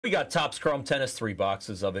We got Topps Chrome Tennis, 3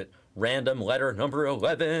 boxes of it. Random letter number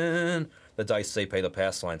 11. The dice say pay the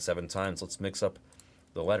pass line 7 times. Let's mix up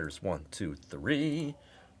the letters. 1, 2, 3,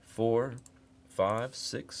 4, 5,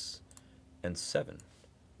 6, and 7.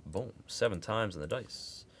 Boom. 7 times in the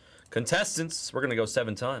dice. Contestants, we're going to go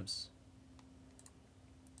 7 times.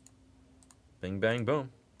 Bing, bang, boom.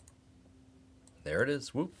 There it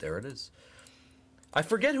is. Whoop, there it is. I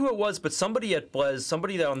forget who it was, but somebody at Blez,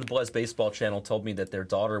 somebody on the Blez Baseball channel told me that their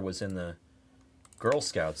daughter was in the Girl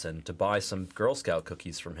Scouts and to buy some Girl Scout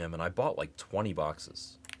cookies from him, and I bought like 20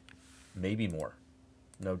 boxes. Maybe more.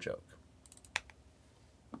 No joke.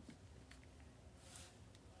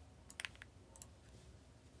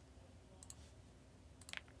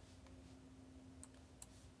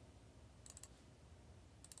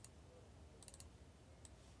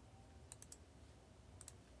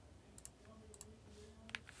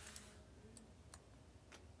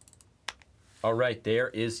 All right, there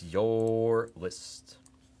is your list.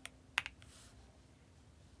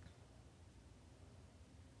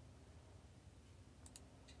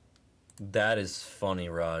 That is funny,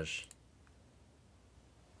 Raj.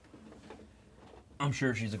 I'm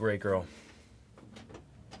sure she's a great girl.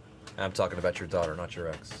 I'm talking about your daughter, not your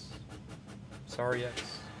ex. Sorry, ex.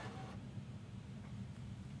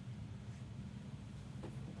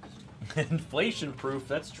 Inflation proof,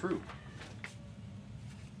 that's true.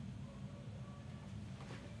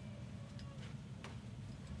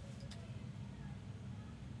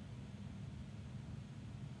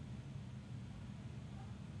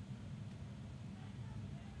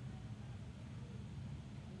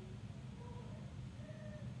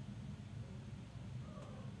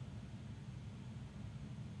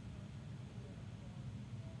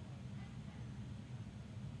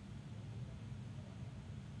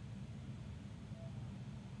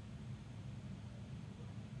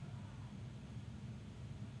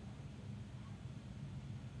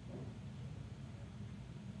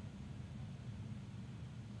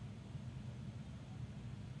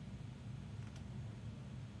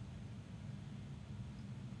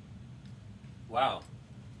 Wow.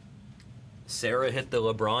 Sarah hit the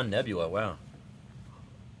LeBron Nebula. Wow.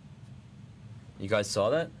 You guys saw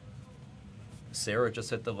that? Sarah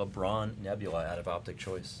just hit the LeBron Nebula out of Optic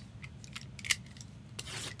Choice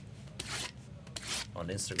on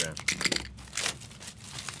Instagram.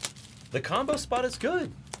 The combo spot is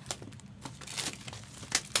good.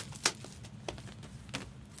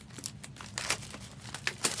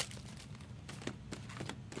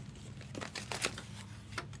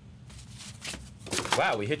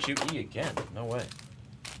 Wow, we hit you E again. No way.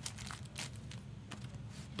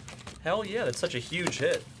 Hell yeah, that's such a huge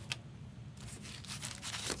hit.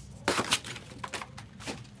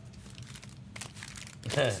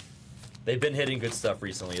 They've been hitting good stuff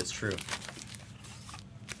recently, it's true.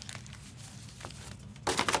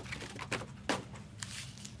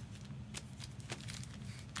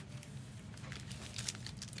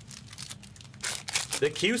 The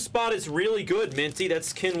Q spot is really good, Minty.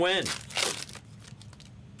 That's Qinwen.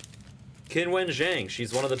 Qinwen Zhang.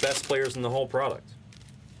 She's one of the best players in the whole product.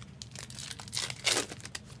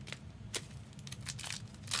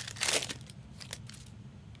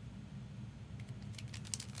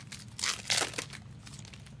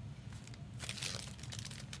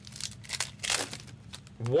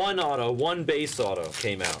 One auto, one base auto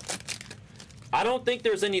came out. I don't think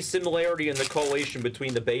there's any similarity in the collation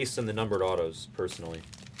between the base and the numbered autos, personally.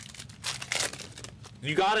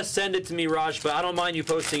 You gotta send it to me, Raj, but I don't mind you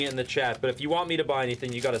posting it in the chat. But if you want me to buy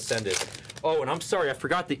anything, you gotta send it. Oh, and I'm sorry, I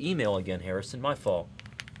forgot the email again, Harrison. My fault.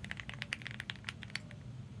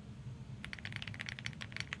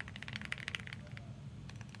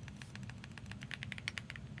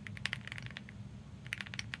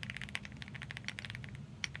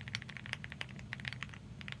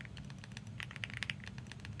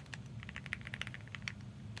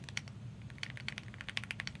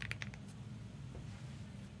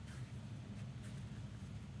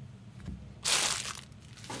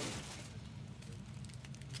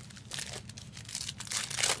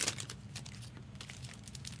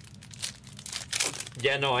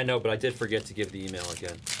 Yeah, no, I know, but I did forget to give the email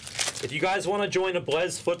again. If you guys want to join a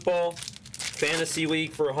Blez Football Fantasy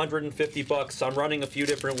League for 150 bucks, I'm running a few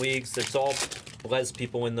different leagues. There's all Blez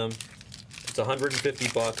people in them. It's 150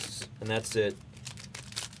 bucks, and that's it.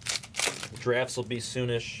 Drafts will be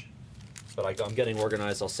soonish, but I'm getting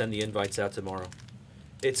organized. I'll send the invites out tomorrow.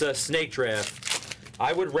 It's a snake draft.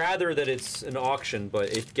 I would rather that it's an auction, but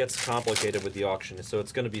it gets complicated with the auction, so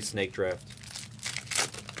it's going to be snake draft.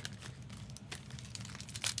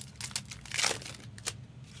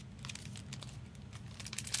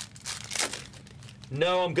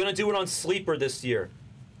 No, I'm gonna do it on Sleeper this year.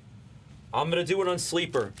 I'm gonna do it on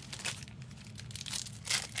Sleeper.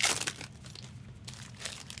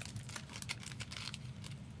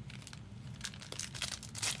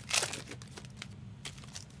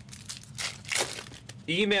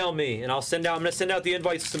 Email me and I'm gonna send out the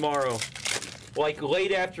invites tomorrow. Like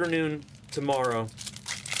late afternoon tomorrow.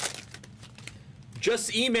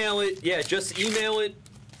 Just email it. Yeah, just email it.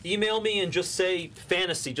 Email me and just say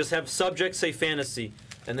fantasy. Just have subject say fantasy.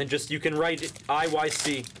 And then just you can write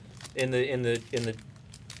IYC in the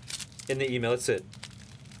email. That's it.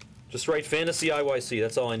 Just write fantasy IYC.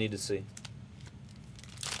 That's all I need to see.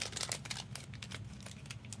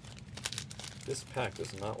 This pack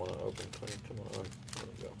does not want to open. Come on. There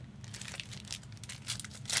we go.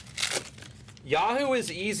 Yahoo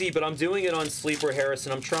is easy, but I'm doing it on Sleeper,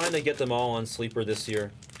 Harrison. I'm trying to get them all on Sleeper this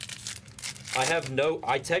year.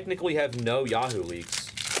 I technically have no Yahoo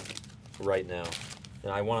leaks right now.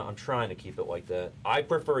 And I'm trying to keep it like that. I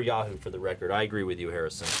prefer Yahoo for the record. I agree with you,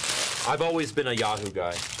 Harrison. I've always been a Yahoo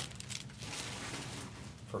guy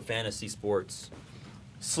for fantasy sports.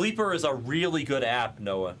 Sleeper is a really good app,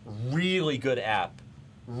 Noah. Really good app.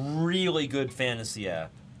 Really good fantasy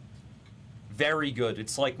app. Very good.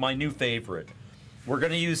 It's like my new favorite. We're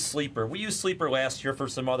going to use Sleeper. We used Sleeper last year for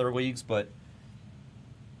some other leagues, but...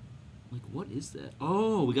 Like, what is that?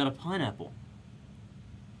 Oh, we got a pineapple.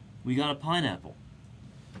 We got a pineapple.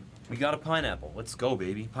 We got a pineapple. Let's go,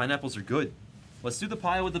 baby. Pineapples are good. Let's do the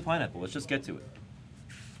pie with the pineapple. Let's just get to it.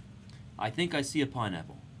 I think I see a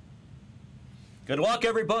pineapple. Good luck,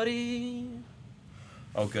 everybody!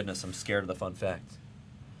 Oh, goodness, I'm scared of the fun fact.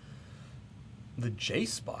 The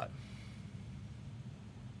J-Spot.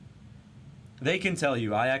 They can tell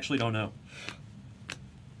you. I actually don't know.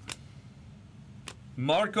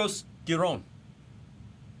 Marcos Giron.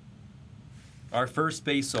 Our first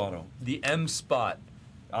base auto. The M-Spot.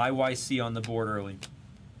 IYC on the board early.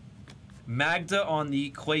 Magda on the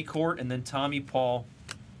clay court, and then Tommy Paul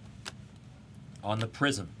on the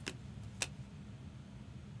prism.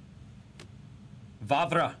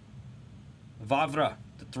 Vavra, the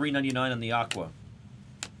 $3.99 on the aqua.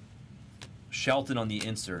 Shelton on the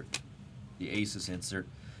insert, the aces insert.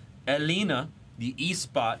 Elena, the E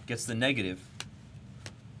spot, gets the negative.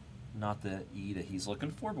 Not the E that he's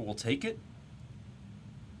looking for, but we'll take it.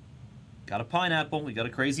 Got a pineapple. We got a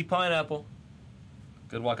crazy pineapple.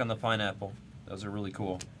 Good luck on the pineapple. Those are really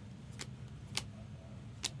cool.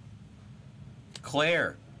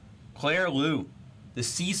 Claire Lou. The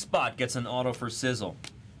C spot gets an auto for Sizzle.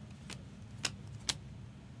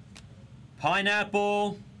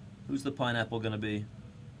 Pineapple. Who's the pineapple gonna be?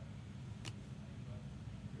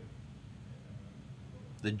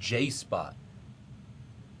 The J spot.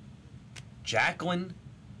 Jacqueline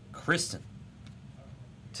Kristen.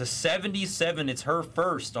 To 77, it's her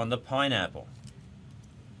first on the pineapple.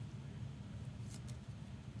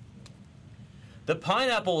 The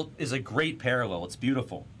pineapple is a great parallel. It's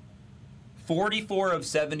beautiful. 44 of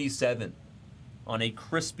 77 on a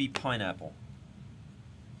crispy pineapple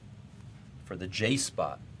for the J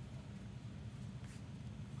spot.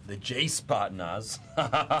 The J spot, Naz.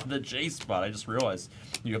 The J spot. I just realized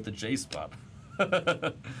you have the J spot.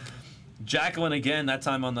 Jacqueline again, that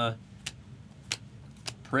time on the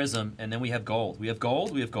prism, and then we have gold. We have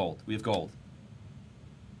gold, we have gold, we have gold.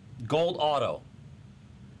 Gold auto.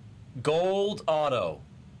 Gold auto.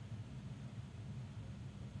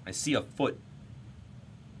 I see a foot.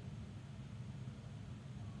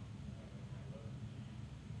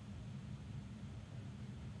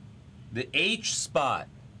 The H spot.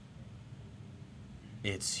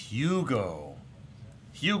 It's Hugo.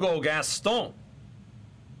 Hugo Gaston.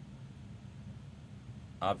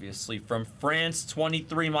 Obviously from France,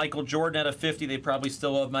 23. Michael Jordan at a 50. They probably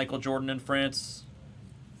still have Michael Jordan in France.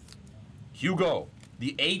 Hugo.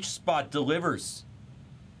 The H spot delivers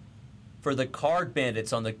for the Card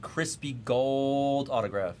Bandits on the crispy gold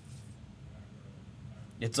autograph.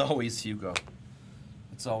 It's always Hugo.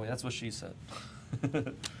 It's always, that's what she said.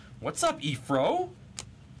 What's up, Efro?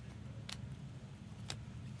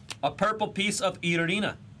 A purple piece of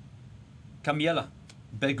Irina. Camiela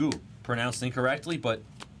Begu. Pronounced incorrectly, but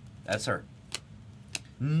that's her.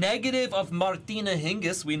 Negative of Martina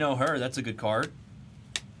Hingis. We know her. That's a good card.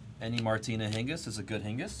 Any Martina Hingis is a good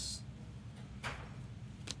Hingis.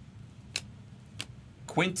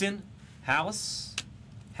 Quinton Hallis.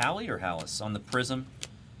 Halley or Hallis on the prism.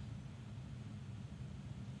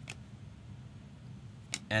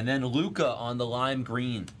 And then Luca on the lime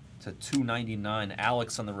green to 299.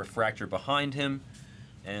 Alex on the refractor behind him.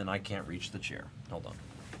 And I can't reach the chair. Hold on.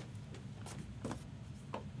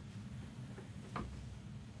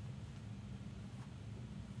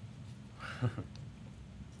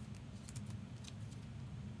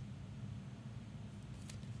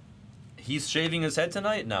 He's shaving his head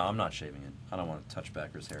tonight? No, I'm not shaving it. I don't want to touch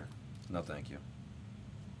Becker's hair. No, thank you.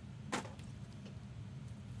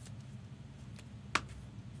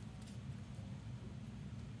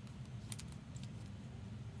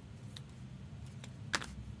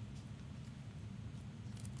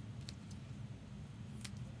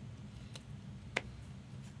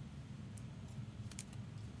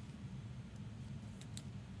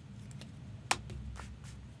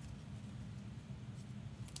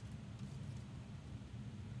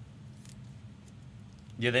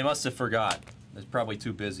 Yeah, they must have forgot. They're probably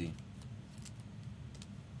too busy.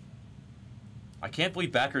 I can't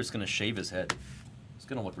believe Becker's going to shave his head. It's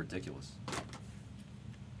going to look ridiculous.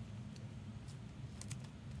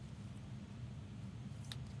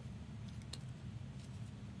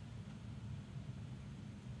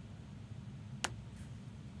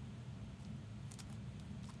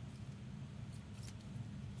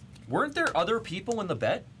 Weren't there other people in the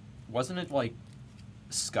bet? Wasn't it like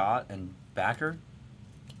Scott and Backer?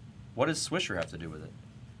 What does Swisher have to do with it?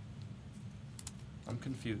 I'm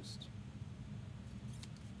confused.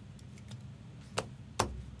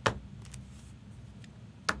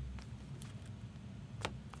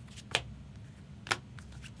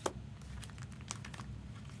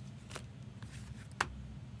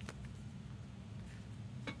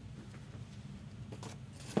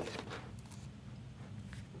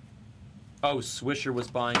 Oh, Swisher was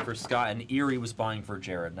buying for Scott and Erie was buying for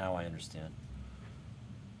Jared. Now I understand.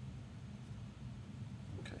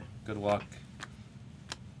 Okay, good luck.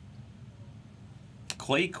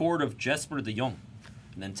 Clay Court of Jesper de Jong.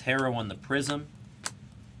 And then Tarot on the Prism.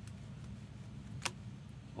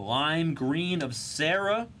 Lime Green of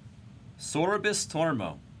Sarah Sorabis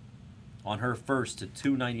Tormo. On her first to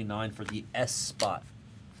 $2.99 for the S spot.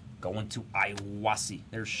 Going to Iwasi.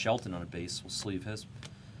 There's Shelton on a base. We'll sleeve his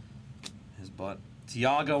butt.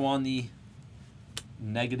 Tiago on the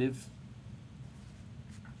negative.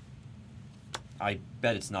 I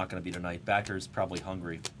bet it's not going to be tonight. Backer's probably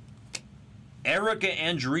hungry. Erica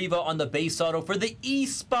Andreeva on the base auto for the E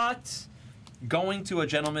spot. Going to a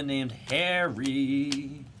gentleman named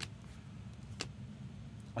Harry.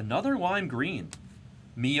 Another lime green.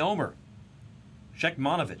 Miomer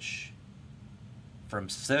Shekmanovic from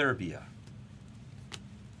Serbia.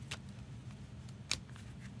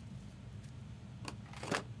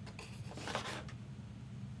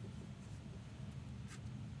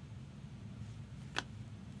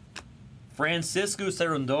 Francisco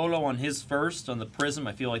Cerundolo on his first on the Prism.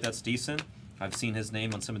 I feel like that's decent. I've seen his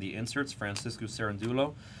name on some of the inserts. Francisco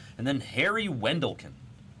Cerundolo. And then Harry Wendelken.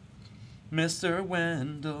 Mr.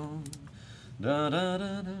 Wendell. Da, da,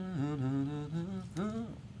 da, da, da, da,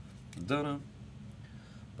 da, da, da.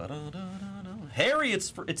 Harry,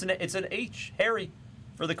 it's an H. Harry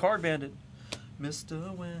for the Card Bandit.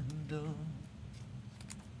 Mr. Wendell.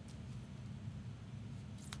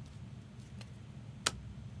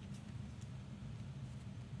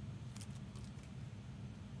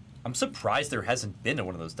 I'm surprised there hasn't been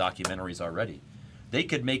one of those documentaries already. They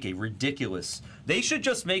could make a ridiculous... They should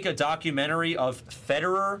just make a documentary of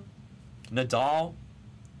Federer, Nadal,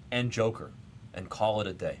 and Joker and call it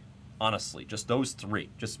a day. Honestly, just those three.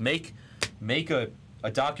 Just make a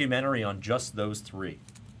documentary on just those three.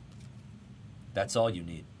 That's all you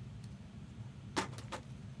need. Come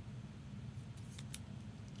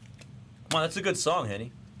on, that's a good song,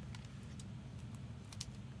 Henny.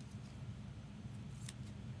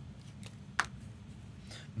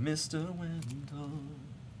 Mr. Wendell.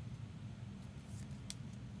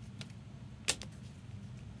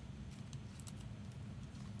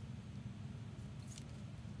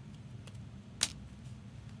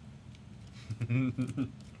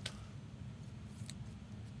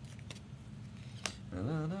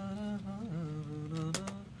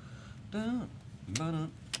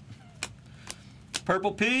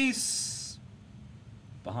 Purple piece.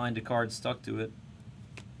 Behind a card stuck to it.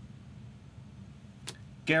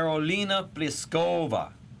 Karolina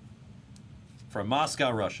Pliskova from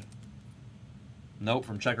Moscow, Russia. Nope,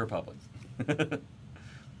 from Czech Republic.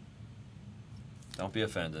 Don't be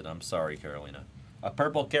offended. I'm sorry, Carolina. A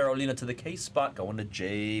purple Carolina to the case spot going to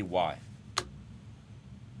JY.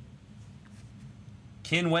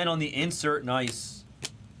 Kin Wen on the insert. Nice.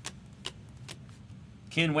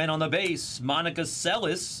 Kin Wen on the base. Monica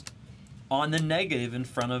Seles on the negative in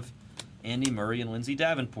front of Andy Murray and Lindsay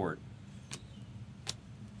Davenport.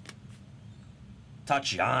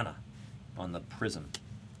 Tatiana on the Prism.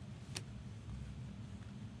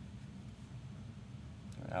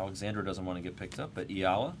 Alexandra doesn't want to get picked up, but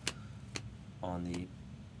Iala on the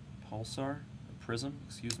Pulsar, Prism,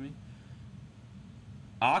 excuse me.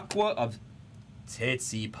 Aqua of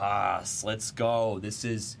Tsitsipas. Let's go. This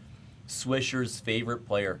is Swisher's favorite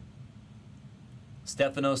player.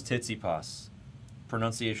 Stefanos Tsitsipas.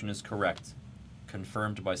 Pronunciation is correct.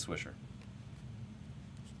 Confirmed by Swisher.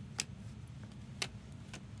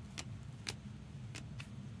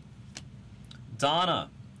 Donna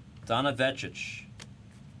Vecic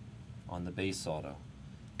on the base auto.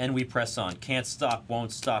 And we press on. Can't stop,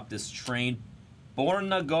 won't stop this train.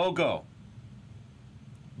 Bornagogo.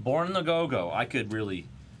 Bornagogo. I could really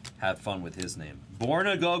have fun with his name.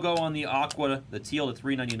 Bornagogo on the Aqua, the teal to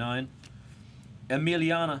 $3.99.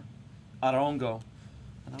 Emiliana Arongo.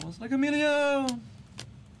 And I was like, Emilio!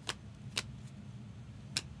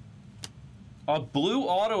 A blue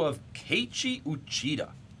auto of Keiichi Uchida.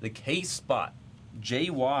 The K spot.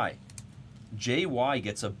 JY. JY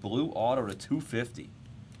gets a blue auto to 250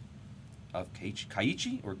 of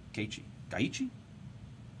Keiichi or Keiichi? Gaichi?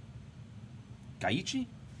 Gaichi?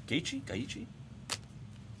 Keiichi? Gaichi?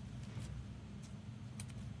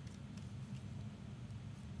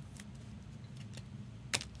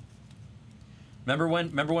 Remember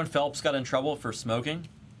when Phelps got in trouble for smoking?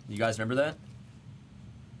 You guys remember that?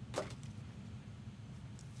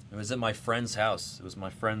 It was at my friend's house. It was my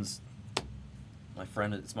friend's.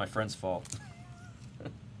 It's my friend's fault.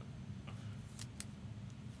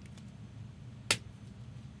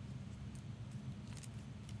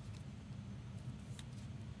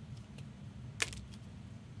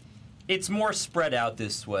 It's more spread out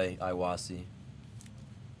this way, Iwasi.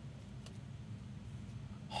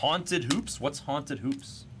 Haunted Hoops? What's Haunted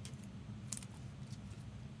Hoops?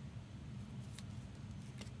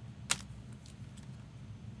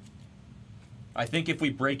 I think if we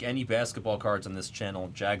break any basketball cards on this channel,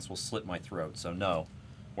 Jags will slit my throat. So no,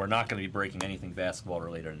 we're not going to be breaking anything basketball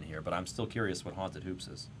related in here, but I'm still curious what Haunted Hoops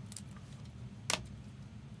is.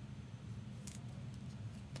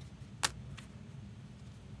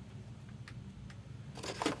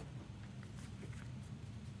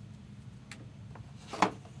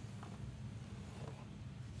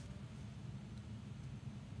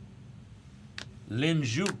 Lin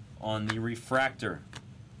Zhu on the refractor.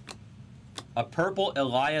 A purple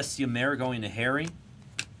Elias Ymer going to Harry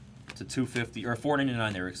to 250 or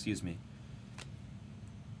 499 there, excuse me.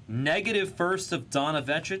 Negative first of Donna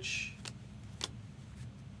Vecic.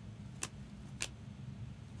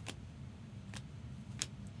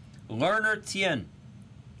 Lerner Tien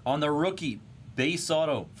on the rookie base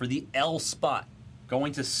auto for the L spot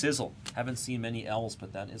going to Sizzle. Haven't seen many L's,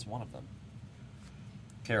 but that is one of them.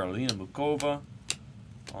 Karolina Mukova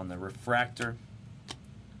on the refractor.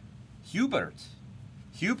 Hubert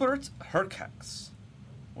Hurkacz.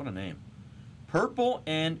 What a name. Purple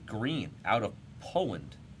and green out of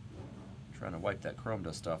Poland. Trying to wipe that chrome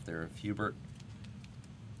dust off there of Hubert.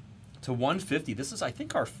 To 150. This is, I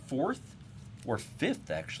think, our fourth or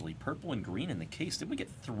fifth, actually. Purple and green in the case. Did we get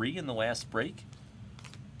 3 in the last break?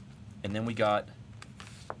 And then we got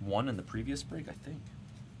 1 in the previous break, I think.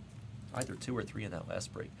 Either 2 or 3 in that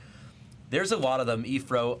last break. There's a lot of them.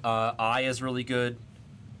 Efro. I is really good.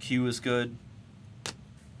 Q is good.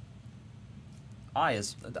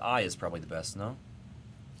 The I is probably the best, no?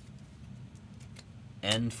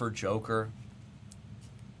 N for Joker.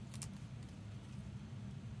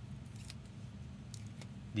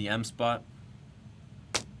 The M spot.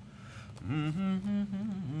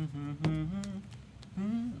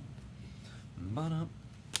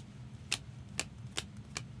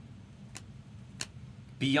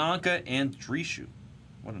 Bianca Andreescu.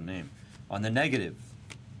 What a name. On the negative.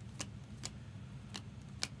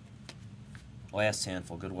 Last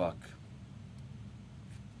handful. Good luck.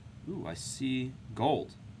 Ooh, I see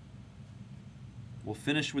gold. We'll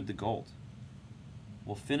finish with the gold.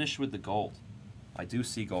 We'll finish with the gold. I do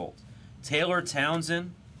see gold. Taylor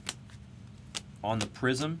Townsend on the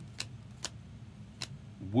Prism.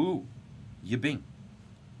 Woo. You been?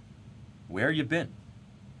 Where you been?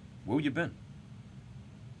 Woo you been?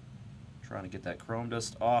 Trying to get that chrome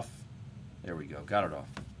dust off. There we go. Got it off.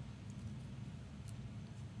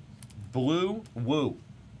 Blue Woo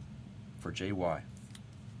for JY.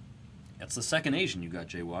 That's the second Asian you got,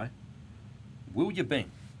 JY. Woo you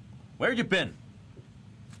been? Where you been?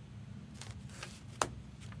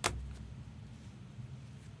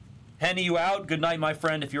 Henny, you out? Good night, my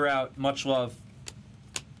friend, if you're out. Much love.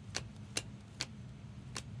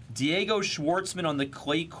 Diego Schwartzman on the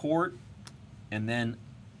clay court. And then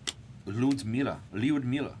Lyudmila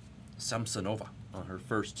Samsonova on her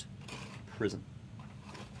first Prism.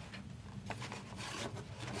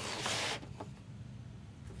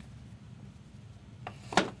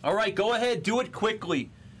 All right, go ahead. Do it quickly.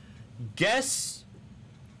 Guess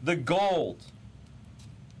the gold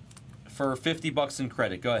for 50 bucks in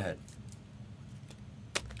credit. Go ahead.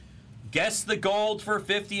 Guess the gold for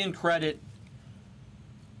 50 in credit.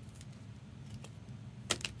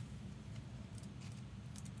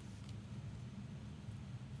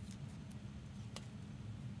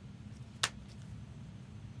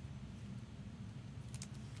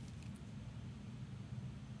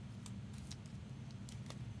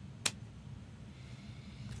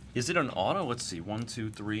 Is it an auto? Let's see. 1, 2,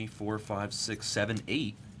 3, 4, 5, 6, 7,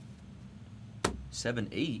 8. 7,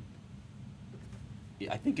 8.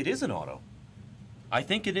 I think it is an auto. I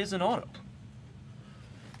think it is an auto.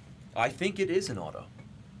 I think it is an auto.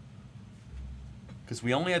 Because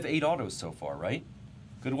we only have 8 autos so far, right?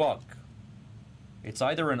 Good luck. It's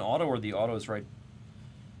either an auto or the auto is right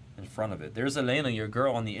in front of it. There's Elena, your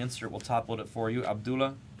girl on the insert. We'll top load it for you.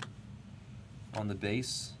 Abdullah on the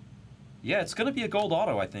base. Yeah, it's going to be a gold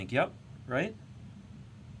auto, I think. Yep. Right?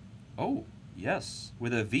 Oh, yes.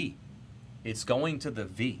 With a V. It's going to the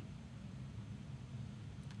V.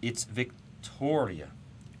 It's Victoria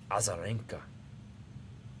Azarenka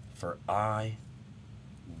for IYC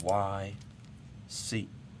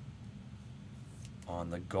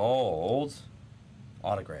on the gold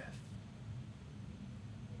autograph.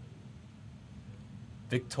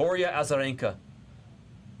 Victoria Azarenka.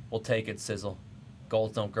 We'll take it, Sizzle.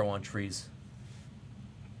 Golds don't grow on trees.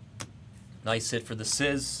 Nice hit for the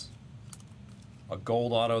Sizz. A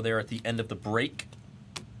gold auto there at the end of the break.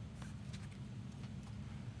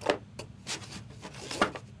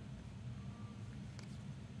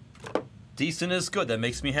 Decent is good. That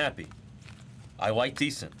makes me happy. I like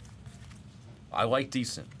decent. I like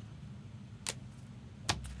decent.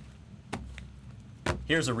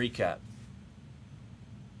 Here's a recap.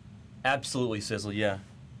 Absolutely, Sizzle. Yeah.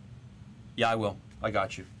 Yeah, I will. I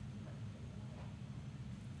got you.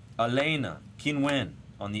 Elena, Kinwen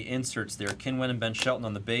on the inserts there. Kinwen and Ben Shelton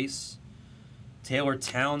on the base. Taylor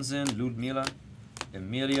Townsend, Ludmila,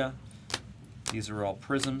 Emilia. These are all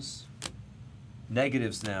prisms.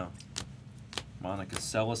 Negatives now. Monica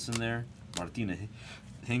Seles in there. Martina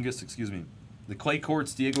Hingis, excuse me. The clay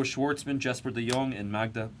courts, Diego Schwartzman, Jesper de Jong, and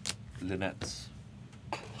Magda Linette.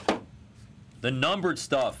 The numbered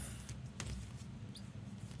stuff.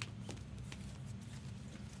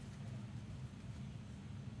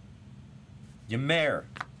 Ymer,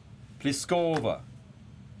 Pliskova,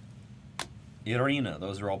 Irina,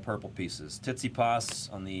 those are all purple pieces. Tsitsipas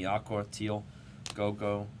on the aqua teal,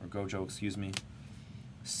 Gojo, excuse me.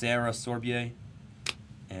 Sarah Sorbier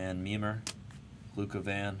and Mimer, Luca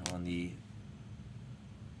Van on the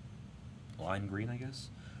lime green, I guess.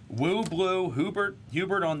 Woo Blue,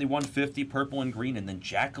 Hubert on the 150, purple and green, and then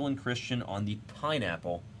Jacqueline Christian on the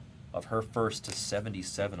pineapple of her first to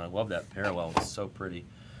 77. I love that parallel. It's so pretty.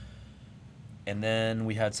 And then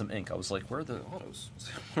we had some ink. I was like, where are the autos?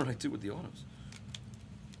 What did I do with the autos?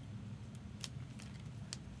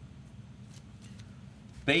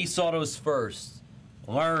 Base autos first.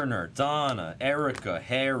 Lerner, Donna, Erica,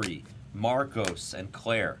 Harry, Marcos, and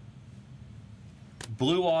Claire.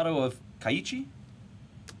 Blue auto of Kaiichi.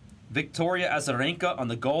 Victoria Azarenka on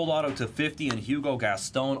the gold auto to 50, and Hugo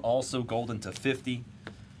Gaston also golden to 50.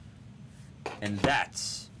 And that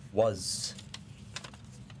was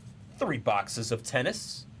 3 boxes of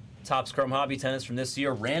tennis. Topps Chrome Hobby tennis from this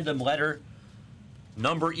year. Random letter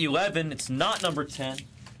number 11. It's not number 10.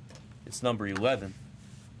 It's number 11.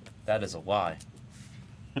 That is a lie.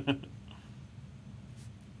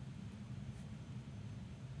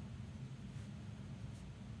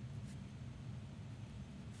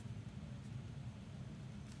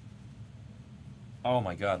 Oh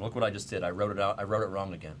my God, look what I just did. I wrote it out. I wrote it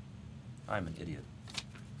wrong again. I'm an idiot.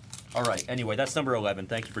 All right, anyway, that's number 11.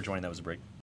 Thank you for joining. That was a break.